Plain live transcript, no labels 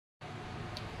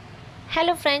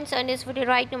Hello friends, on this video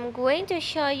right now I'm going to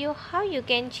show you how you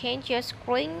can change your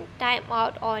screen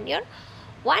timeout on your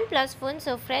OnePlus phone.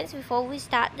 So friends, before we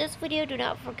start this video, do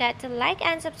not forget to like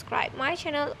and subscribe my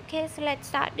channel. Okay, so let's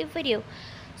start the video.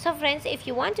 So friends, if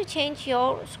you want to change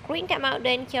your screen timeout,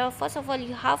 then here first of all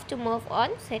you have to move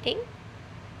on setting.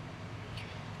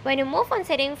 When you move on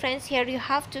setting, friends, here you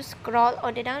have to scroll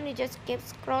on the down. You just keep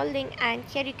scrolling and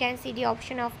here you can see the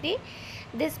option of the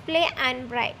display and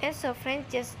brightness. So friends,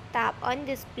 just tap on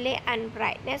display and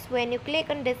brightness. When you click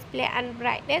on display and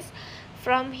brightness,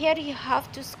 from here you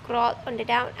have to scroll on the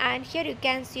down and here you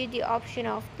can see the option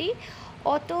of the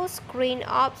auto screen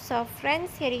off. So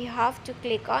friends, here you have to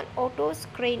click on auto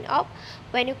screen off.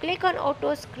 When you click on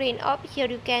auto screen off, here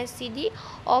you can see the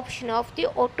option of the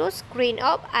auto screen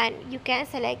off and you can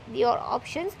select your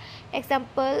options.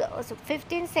 Example,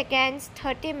 15 seconds,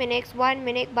 30 minutes, 1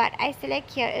 minute, but I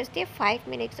select here is the 5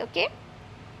 minutes. Okay,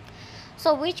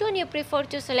 so which one you prefer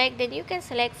to select, then you can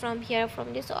select from here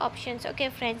from these options. Okay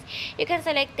friends, you can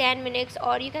select 10 minutes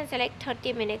or you can select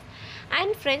 30 minutes.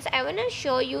 And friends, I want to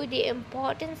show you the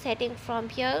important setting from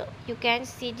here. You can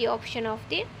see the option of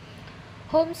the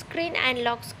home screen and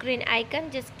lock screen icon.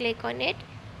 Just click on it.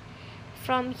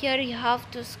 From here you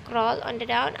have to scroll on the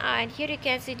down and here you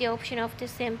can see the option of the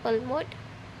simple mode.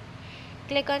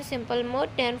 Click on simple mode,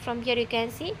 then from here you can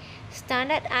see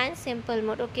standard and simple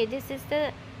mode. Okay, this is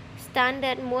the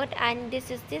standard mode and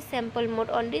this is the simple mode.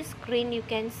 On the screen you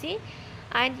can see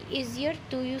and easier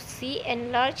to see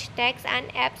enlarge text and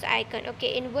apps icon.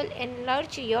 Okay, it will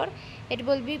enlarge your, it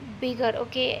will be bigger.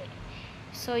 Okay,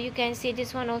 so you can see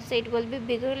this one also, it will be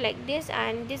bigger like this,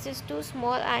 and this is too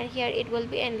small and here it will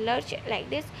be enlarged like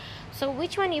this. So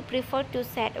which one you prefer to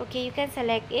set? Okay, you can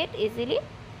select it easily.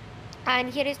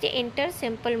 And here is the enter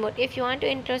simple mode. If you want to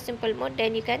enter simple mode,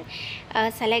 then you can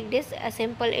select this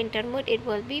simple enter mode. It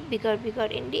will be bigger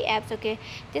in the apps. Okay,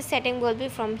 this setting will be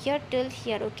from here till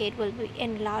here. Okay, it will be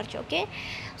enlarged. Okay,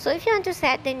 so if you want to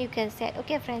set, then you can set.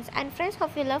 Okay friends, and friends,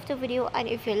 hope you love the video, and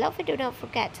if you love it, do not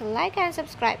forget to like and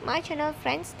subscribe my channel.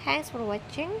 Friends, thanks for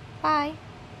watching. Bye.